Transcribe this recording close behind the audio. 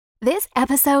This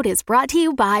episode is brought to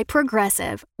you by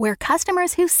Progressive, where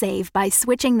customers who save by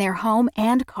switching their home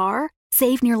and car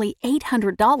save nearly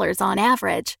 $800 on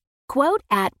average. Quote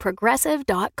at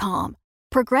Progressive.com.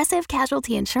 Progressive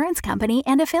Casualty Insurance Company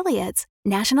and Affiliates.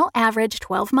 National average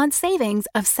 12-month savings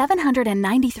of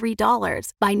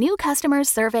 $793 by new customers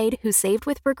surveyed who saved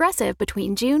with Progressive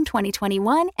between June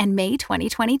 2021 and May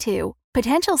 2022.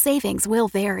 Potential savings will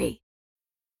vary.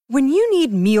 When you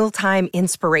need mealtime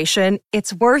inspiration,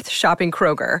 it's worth shopping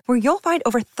Kroger, where you'll find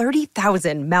over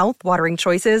 30,000 mouth-watering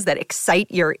choices that excite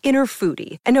your inner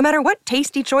foodie. And no matter what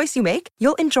tasty choice you make,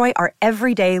 you'll enjoy our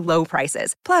everyday low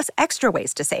prices, plus extra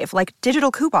ways to save, like digital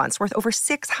coupons worth over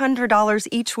 $600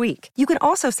 each week. You can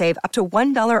also save up to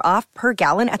 $1 off per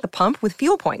gallon at the pump with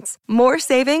fuel points. More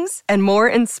savings and more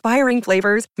inspiring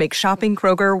flavors make shopping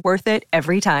Kroger worth it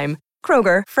every time.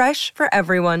 Kroger, fresh for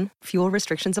everyone. Fuel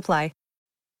restrictions apply.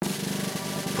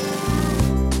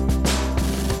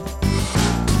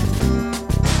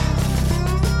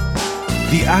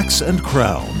 The Axe and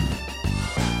Crown.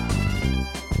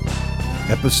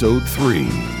 Episode 3.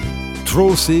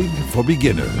 Trølsig for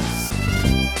Beginners.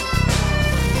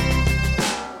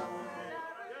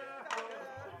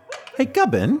 Hey,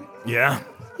 Gubbin. Yeah?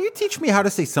 Can you teach me how to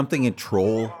say something in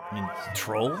troll? In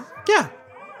troll? Yeah.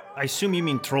 I assume you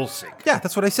mean Trølsig. Yeah,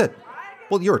 that's what I said.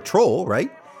 Well, you're a troll,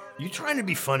 right? You trying to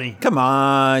be funny? Come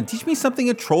on, teach me something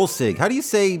in Trølsig. How do you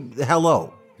say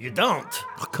hello? You don't.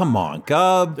 Oh, come on,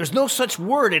 Gub. There's no such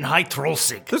word in High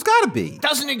Trølsig. There's gotta be.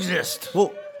 Doesn't exist.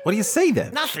 Well, what do you say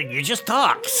then? Nothing. You just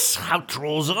talk. It's how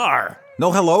trolls are.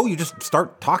 No hello? You just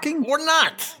start talking? Or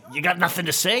not. You got nothing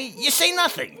to say? You say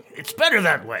nothing. It's better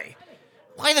that way.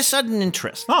 Why the sudden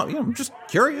interest? Oh, I'm just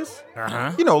curious.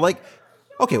 Uh-huh.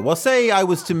 Okay, well, say I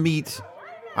was to meet,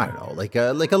 I don't know, like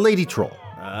a lady troll.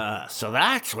 So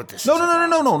that's what this is. No,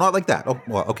 not like that. Oh,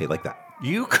 well, okay, like that.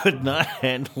 You could not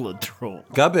handle a troll.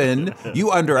 Gubbin,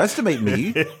 you underestimate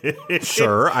me.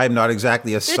 Sure, I'm not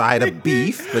exactly a side of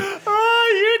beef, but...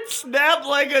 Oh, you'd snap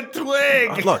like a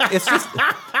twig. Look, it's just...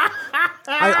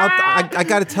 I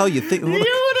gotta tell you... You and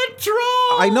a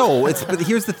troll! I know, but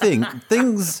here's the thing.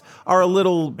 Things are a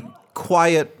little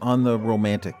quiet on the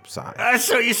romantic side.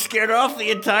 So you scared off the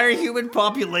entire human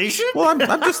population? Well,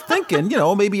 I'm just thinking,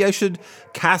 maybe I should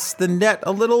cast the net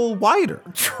a little wider.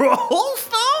 Trolls,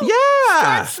 though?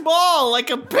 Yeah! Start small, like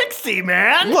a pixie,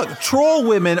 man. Look, troll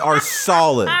women are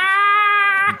solid.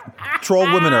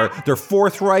 Troll women they're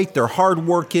forthright, they're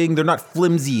hardworking, they're not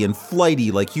flimsy and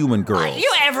flighty like human girls.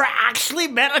 You ever actually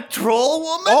met a troll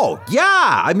woman? Oh,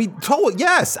 yeah. I mean,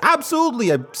 yes,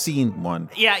 absolutely. I've seen one.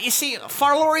 Yeah, you see,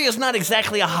 Farloria is not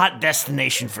exactly a hot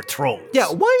destination for trolls. Yeah,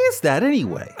 why is that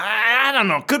anyway? I don't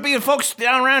know. Could be the folks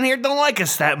down around here don't like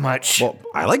us that much. Well,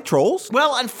 I like trolls.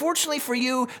 Well, unfortunately for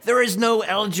you, there is no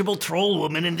eligible troll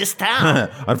woman in this town.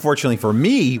 Unfortunately for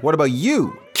me, what about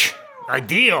you?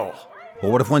 Ideal.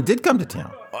 Well, what if one did come to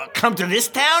town? Come to this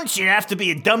town? She'd have to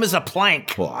be dumb as a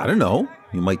plank. Well, I don't know.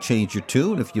 You might change your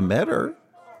tune if you met her.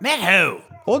 Met who?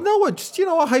 Well, no, just,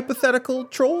 a hypothetical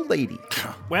troll lady.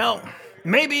 Well,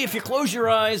 maybe if you close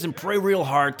your eyes and pray real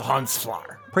hard to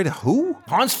Hansflar. Pray to who?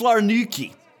 Hansflar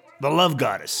Nuki, the love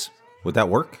goddess. Would that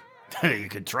work? You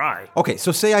could try. Okay,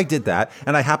 so say I did that,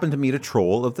 and I happened to meet a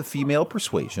troll of the female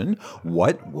persuasion.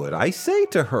 What would I say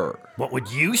to her? What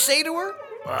would you say to her?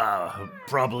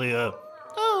 Probably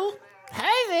oh,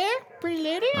 hi there, pretty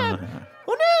lady. Oh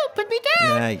no, put me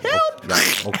down. Help.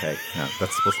 Right, okay. Yeah,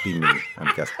 that's supposed to be me,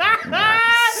 I'm guessing.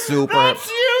 Super. That's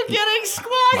you getting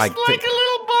squashed like a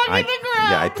little bug in the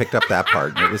ground. Yeah, I picked up that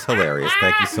part. It was hilarious.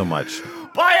 Thank you so much.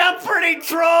 By a pretty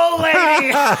troll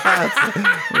lady.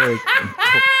 Very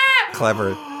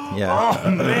clever. Yeah. Oh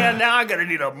man, now I'm gonna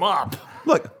need a mop.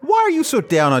 Look, why are you so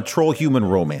down on troll-human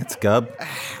romance, Gub?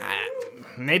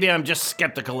 Maybe I'm just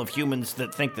skeptical of humans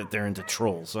that think that they're into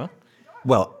trolls, huh?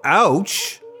 Well,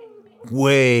 ouch.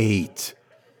 Wait.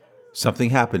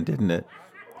 Something happened, didn't it?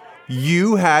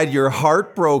 You had your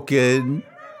heart broken.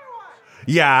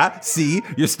 Yeah, see?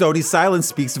 Your stony silence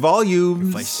speaks volumes.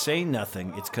 If I say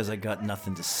nothing, it's because I got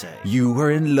nothing to say. You were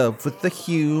in love with the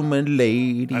human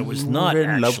lady. I was not, You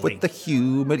were in love with the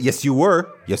human... Yes, you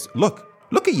were. Yes, look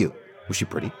at you. Was she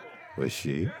pretty? Was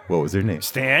she? What was her name?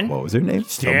 Stan? What was her name?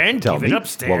 Stan? Tell Give me. it up,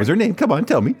 Stan. What was her name? Come on,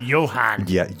 tell me. Johan.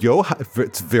 Yeah, Johan.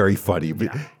 It's very funny.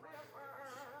 But... Yeah.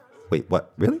 Wait,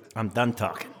 what? Really? I'm done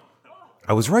talking.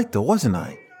 I was right, though, wasn't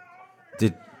I?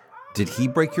 Did he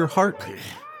break your heart?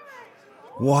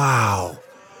 Wow.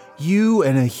 You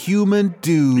and a human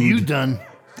dude. You done?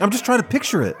 I'm just trying to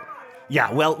picture it.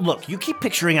 Yeah, well, look, you keep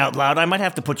picturing out loud, I might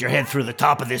have to put your head through the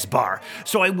top of this bar.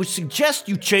 So I would suggest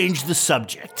you change the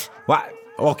subject. What?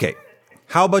 Okay.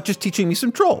 How about just teaching me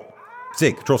some troll?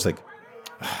 Trølsig.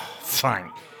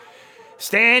 Fine.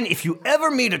 Stan, if you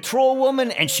ever meet a troll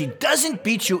woman and she doesn't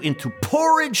beat you into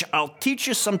porridge, I'll teach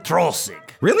you some Trølsig.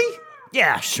 Really?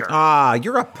 Yeah, sure. Ah,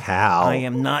 you're a pal. I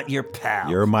am not your pal.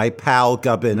 You're my pal,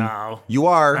 Gubbin. No. You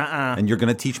are. Uh-uh. And you're going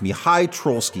to teach me High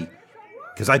Trølsig.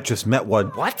 Because I just met one.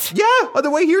 What? Yeah, on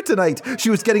the way here tonight. She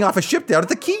was getting off a ship down at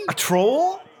the quay. A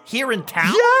troll? Here in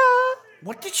town? Yeah.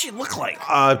 What did she look like?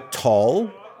 Tall,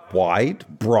 wide,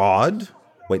 broad.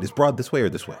 Wait, is broad this way or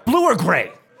this way? Blue or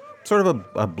gray? Sort of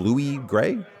a bluey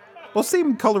gray. Well,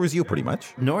 same color as you, pretty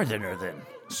much. Northerner, then.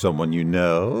 Someone you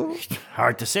know?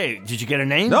 Hard to say. Did you get her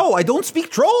name? No, I don't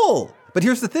speak troll. But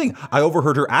here's the thing. I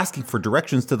overheard her asking for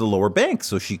directions to the lower bank,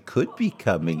 so she could be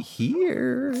coming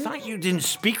here. I thought you didn't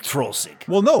speak Trølsig.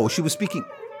 Well, no, she was speaking...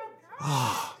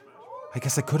 Oh, I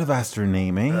guess I could have asked her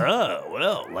name, eh? Oh,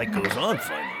 well, life goes on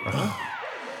finally.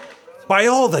 Huh? By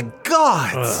all the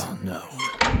gods! Oh, no.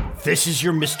 This is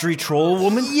your mystery troll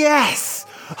woman? Yes!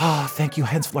 Ah, thank you,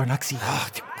 Hans Flarnuxy.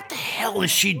 What the hell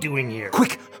is she doing here?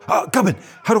 Quick! Gubbin,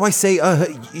 how do I say,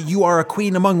 you are a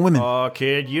queen among women? Oh,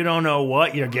 kid, you don't know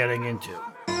what you're getting into.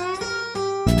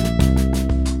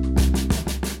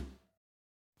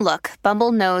 Look,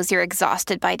 Bumble knows you're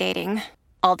exhausted by dating.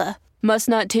 All the must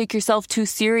not take yourself too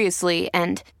seriously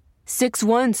and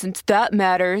 6'1" since that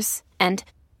matters. And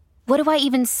what do I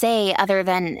even say other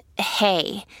than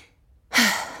hey?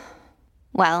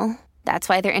 Well, that's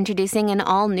why they're introducing an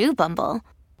all-new Bumble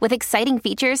with exciting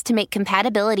features to make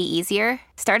compatibility easier,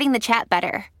 starting the chat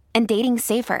better, and dating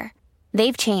safer.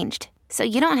 They've changed, so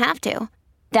you don't have to.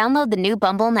 Download the new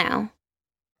Bumble now.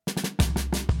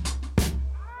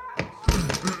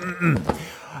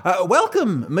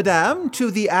 Welcome, madame, to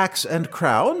the Axe and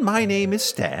Crown. My name is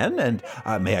Stan, and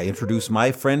may I introduce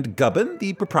my friend Gubbin,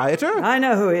 the proprietor? I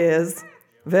know who he is.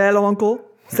 Wel, uncle.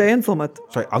 Säg sommet.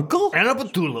 Sorry, uncle? Anna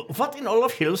Betula, what in all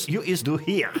of hills you is do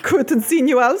here? Couldn't see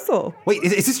you also. Wait,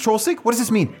 is this Trølsig? What does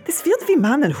this mean? This wird wie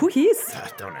mannen. Who he is?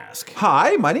 Don't ask.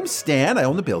 Hi, my name's Stan. I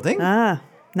own the building.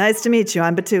 Nice to meet you.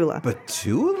 I'm Betula.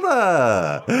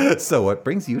 Betula. So what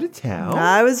brings you to town?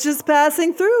 I was just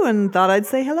passing through and thought I'd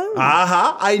say hello.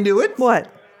 Aha, I knew it.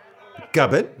 What?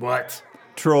 Gubbin. What?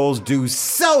 Trolls do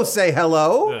so say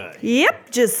hello. Yep,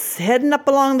 just heading up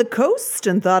along the coast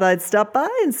and thought I'd stop by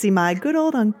and see my good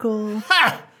old uncle.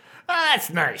 Ha! That's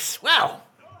nice. Well,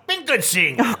 been good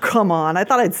seeing you. Oh, come on. I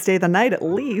thought I'd stay the night at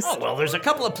least. Oh, well, there's a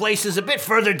couple of places a bit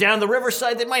further down the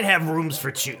riverside that might have rooms for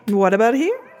cheap. What about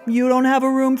here? You don't have a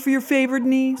room for your favored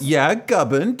niece? Yeah,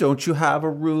 Gubbin, don't you have a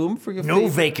room for your No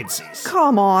vacancies.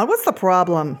 Come on, what's the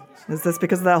problem? Is this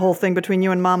because of that whole thing between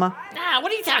you and Mama?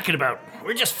 What are you talking about?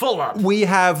 We're just full up. We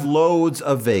have loads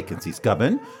of vacancies,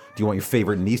 Gubbin. Do you want your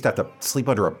favorite niece to have to sleep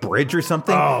under a bridge or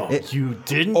something? Oh, you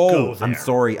didn't go there. I'm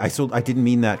sorry. I didn't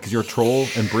mean that because you're a troll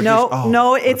and bridges.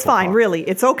 No, it's fine, really.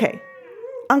 It's okay.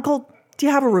 Uncle, do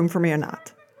you have a room for me or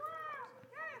not?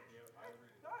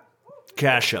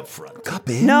 Cash up front.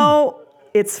 Gubbin. No,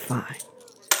 it's fine.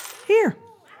 Here.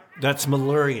 That's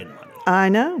Malurian money. I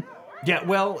know. Yeah,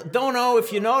 well, don't know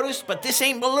if you noticed, but this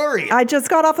ain't Malurian. I just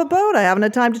got off a boat. I haven't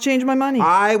had time to change my money.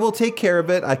 I will take care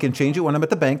of it. I can change it when I'm at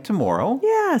the bank tomorrow.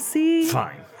 Yeah, see?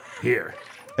 Fine. Here.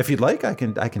 If you'd like, I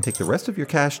can take the rest of your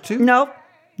cash too. No,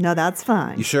 that's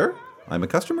fine. You sure? I'm a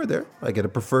customer there. I get a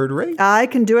preferred rate. I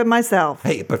can do it myself.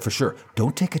 Hey, but for sure,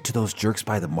 don't take it to those jerks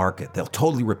by the market. They'll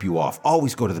totally rip you off.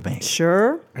 Always go to the bank.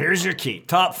 Sure? Here's your key.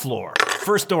 Top floor.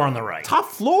 First door on the right. Top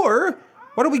floor?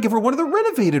 Why don't we give her one of the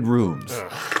renovated rooms?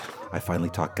 I finally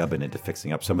talked Gubbin into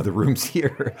fixing up some of the rooms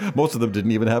here. Most of them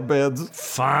didn't even have beds.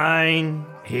 Fine.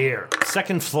 Here.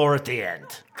 Second floor at the end.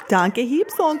 Danke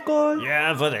heaps, Uncle.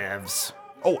 Yeah, whatevs.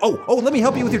 Oh, let me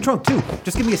help you with your trunk, too.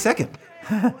 Just give me a second.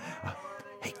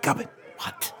 Hey, Gubbin.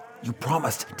 What? You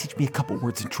promised. Teach me a couple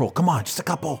words in troll. Come on, just a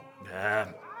couple.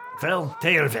 Vel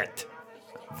Tyrvet.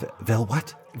 Vel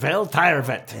what? Vel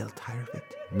Tyrvet. Vel Tyrvet.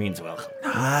 Means welcome.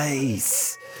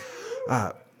 Nice.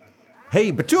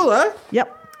 Hey, Betula.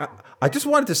 Yep. I just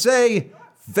wanted to say,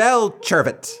 Vel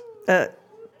Chervet.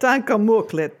 Danke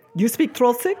moklet. You speak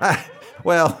Trølsig?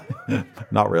 Well,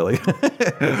 not really.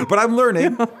 But I'm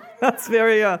learning. That's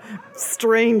very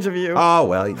strange of you. Oh,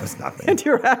 well, it's nothing. And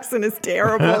your accent is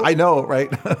terrible. I know, right?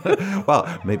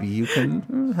 Well, maybe you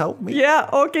can help me. Yeah,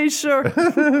 okay, sure.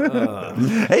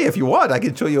 Hey, if you want, I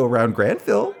can show you around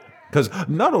Granville. Because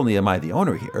not only am I the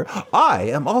owner here, I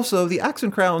am also the Axe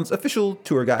and Crown's official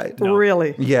tour guide. No.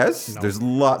 Really? Yes, there's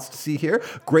lots to see here.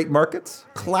 Great markets,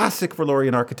 classic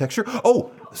Valorian architecture.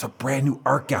 Oh, there's a brand new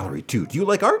art gallery, too. Do you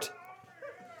like art?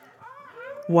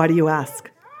 Why do you ask?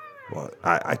 Well,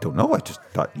 I don't know. I just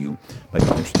thought you might be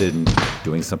interested in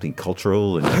doing something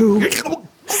cultural. And Who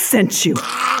sent you?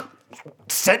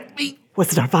 sent me?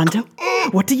 Was it Armando?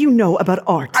 What do you know about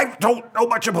art? I don't know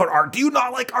much about art. Do you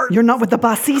not like art? You're not with the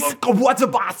bossies? What's a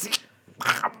bossy?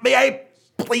 May I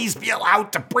please be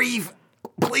allowed to breathe?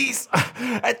 Please.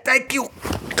 And thank you.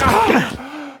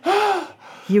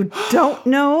 You don't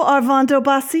know Armando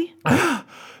Bossi?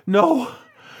 No.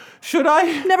 Should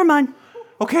I? Never mind.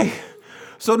 Okay.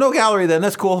 So no gallery then.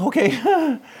 That's cool. Okay.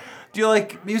 Do you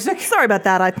like music? Sorry about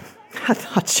that. I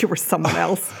thought you were someone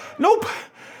else. Nope.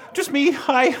 Just me.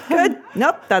 Hi. Good.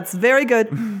 Nope, that's very good.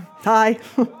 Hi.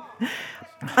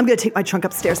 I'm going to take my trunk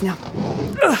upstairs now.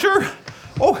 Sure.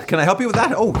 Oh, can I help you with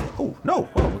that? Oh, no.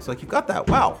 Oh, looks like you got that.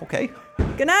 Wow. Okay.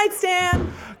 Good night,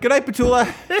 Stan. Good night, Petula.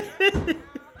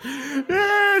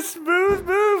 Smooth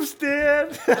move, Stan.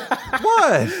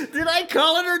 What? Did I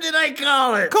call it or did I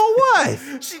call it? Call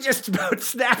what? She just about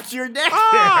snapped your neck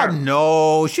Ah, there.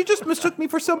 no. She just mistook me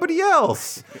for somebody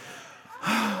else.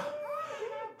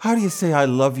 How do you say I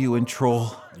love you in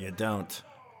Troll? You don't.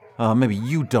 Maybe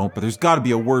you don't, but there's got to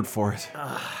be a word for it.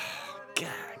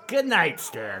 Good night,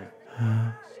 Stan.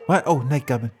 What? Oh, night,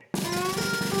 Gubbin.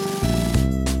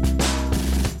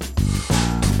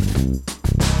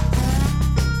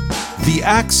 The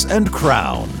Axe and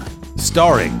Crown,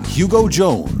 starring Hugo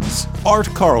Jones, Art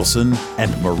Carlson,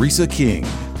 and Marisa King.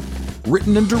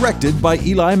 Written and directed by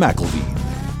Eli McElveen.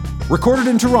 Recorded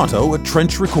in Toronto at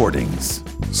Trench Recordings.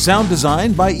 Sound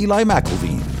design by Eli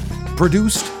McElveen.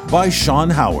 Produced by Sean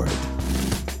Howard.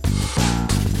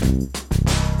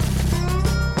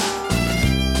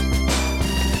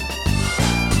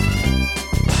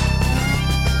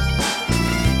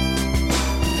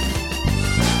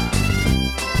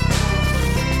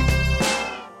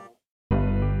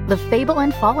 The Fable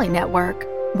and Folly Network,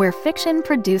 where fiction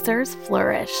producers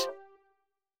flourish.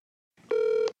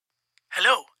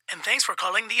 Hello, and thanks for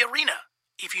calling the Arena.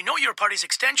 If you know your party's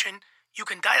extension, you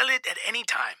can dial it at any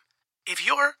time. If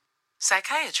your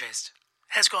psychiatrist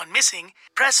has gone missing,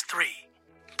 press 3.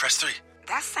 Press 3.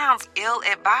 That sounds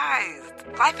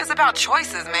ill-advised. Life is about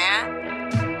choices, man.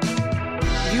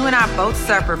 You and I both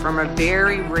suffer from a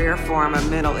very rare form of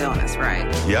mental illness, right?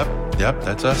 Yep,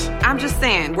 that's us. I'm just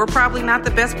saying, we're probably not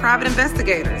the best private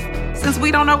investigators, since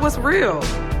we don't know what's real.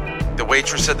 The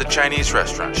waitress at the Chinese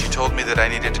restaurant, she told me that I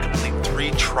needed to complete 3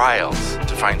 trials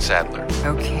to find Sadler.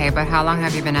 Okay, but how long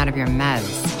have you been out of your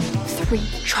meds? 3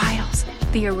 trials.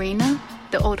 The arena,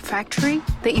 the old factory,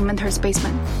 the inventor's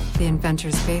basement. The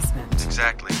inventor's basement.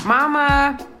 Exactly.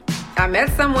 Mama, I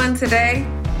met someone today.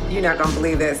 You're not gonna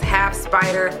believe this. Half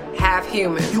spider, half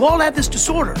human. You all have this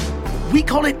disorder. We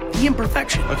call it the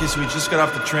imperfection. Okay, so we just got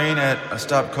off the train at a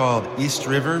stop called East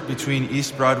River between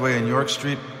East Broadway and York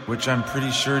Street, which I'm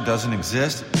pretty sure doesn't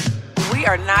exist. We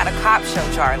are not a cop show,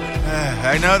 Charlie.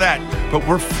 I know that, but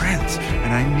we're friends,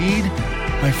 and I need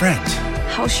my friends.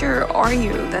 How sure are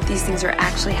you that these things are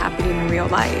actually happening in real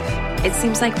life? It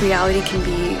seems like reality can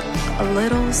be a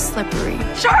little slippery.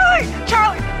 Charlie,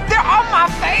 they're on my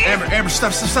face. Amber,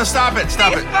 stop it. These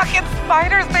fucking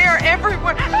spiders, they are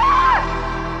everywhere. Ah!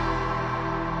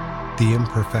 The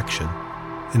Imperfection,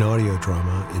 an audio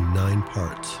drama in 9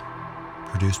 parts,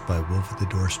 produced by Wolf at the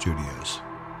Door Studios.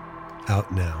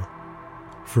 Out now.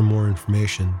 For more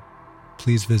information,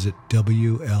 please visit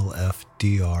WLFDR.com.